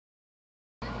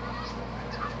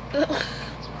Hi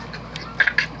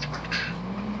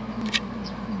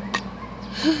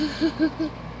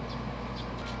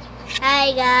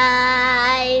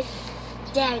guys,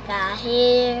 Jerica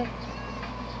here.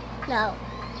 No,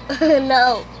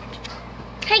 no.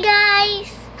 Hi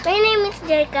guys, my name is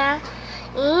Jerica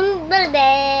in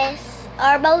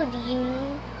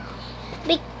Baudin.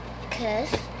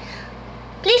 Because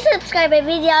please subscribe my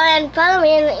video and follow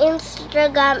me on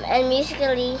Instagram and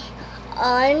Musically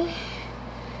on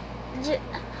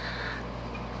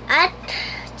at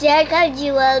Jerica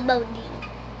Baudin.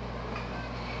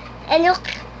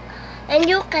 And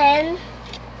you can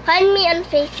find me on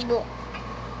Facebook,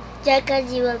 Jerica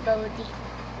Baudin.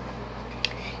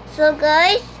 So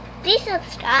guys, please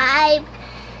subscribe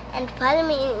and follow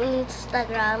me on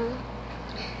Instagram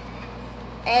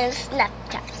and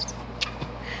Snapchat.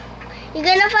 You're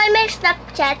gonna find my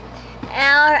Snapchat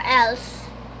or else.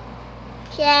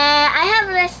 Yeah, I have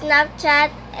a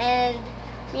Snapchat and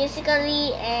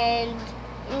Musically and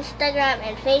Instagram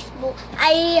and Facebook.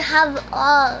 I have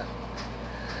all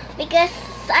because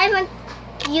I want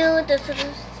you to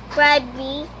subscribe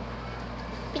me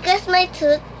because my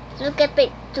tooth, look at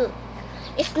my tooth,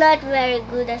 it's not very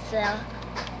good as well.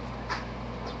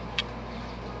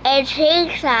 It's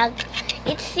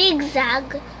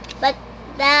zigzag, but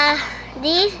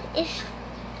this is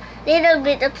little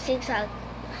bit of zigzag,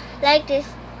 like this.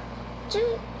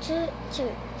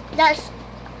 That's,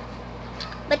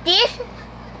 but this,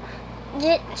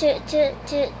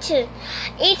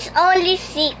 it's only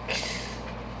six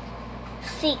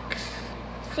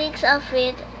of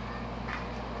it.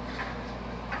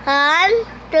 1,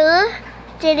 2,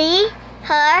 3,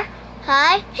 4,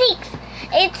 5, 6.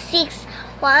 It's 6.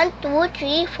 1, 2,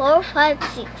 3, 4, 5,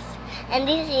 6. And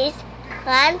this is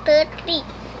 1, 2, 3.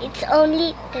 It's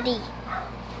only 3.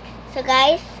 So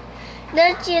guys,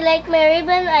 don't you like my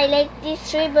ribbon? I like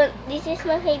this ribbon. This is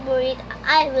my favorite.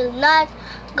 I will not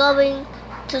going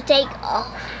to take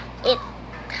off it.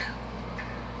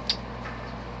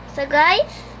 So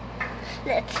guys,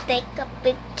 let's take a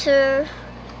picture.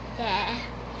 Yeah.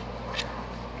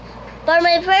 For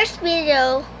my first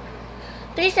video,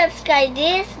 please subscribe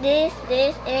this,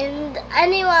 and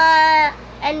any else.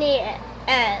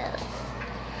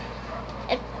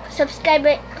 And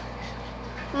subscribe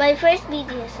my first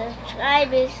video.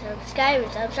 Subscribe.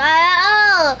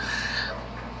 Oh,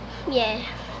 yeah.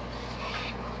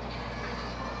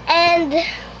 And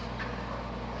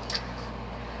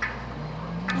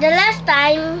the last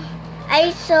time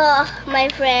I saw my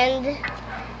friend,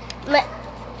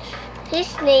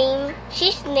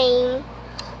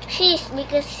 she's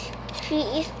because she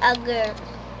is a girl.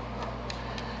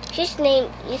 His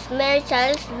name is Mary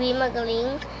Charles B.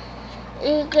 Magaling.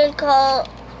 You can call,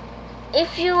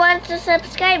 if you want to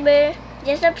subscribe her,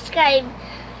 just subscribe.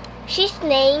 She's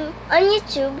name on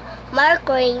YouTube, Mark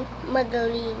Rain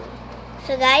Magaling.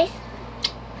 So guys,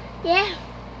 yeah,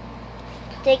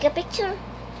 take a picture.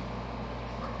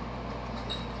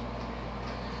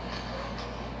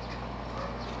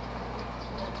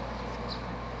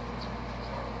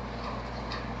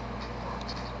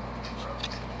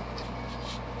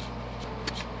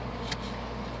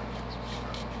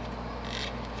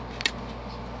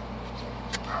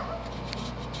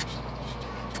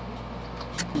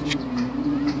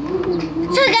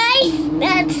 So guys,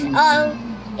 that's all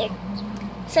it.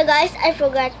 So guys, I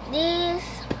forgot this,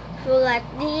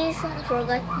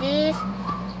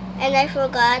 and I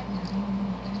forgot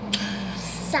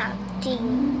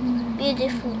something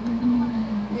beautiful,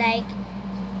 like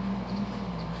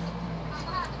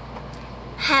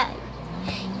how,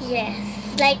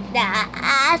 yes, like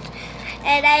that,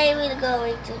 and I will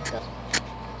go to go.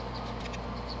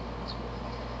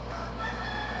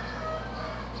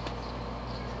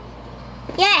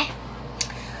 Yeah.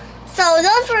 So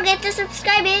don't forget to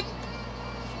subscribe it.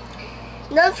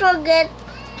 Don't forget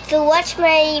to watch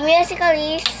my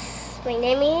musicals. My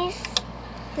name is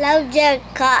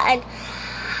Jerica and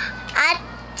at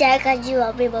Jerica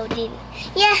Baudin.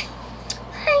 Yeah.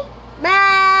 Bye.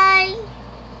 Bye.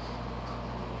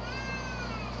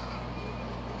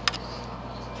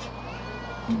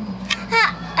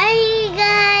 Hi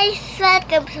guys.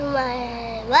 Welcome to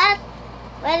my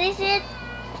what is it?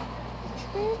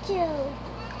 Video.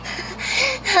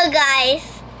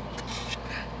 Guys.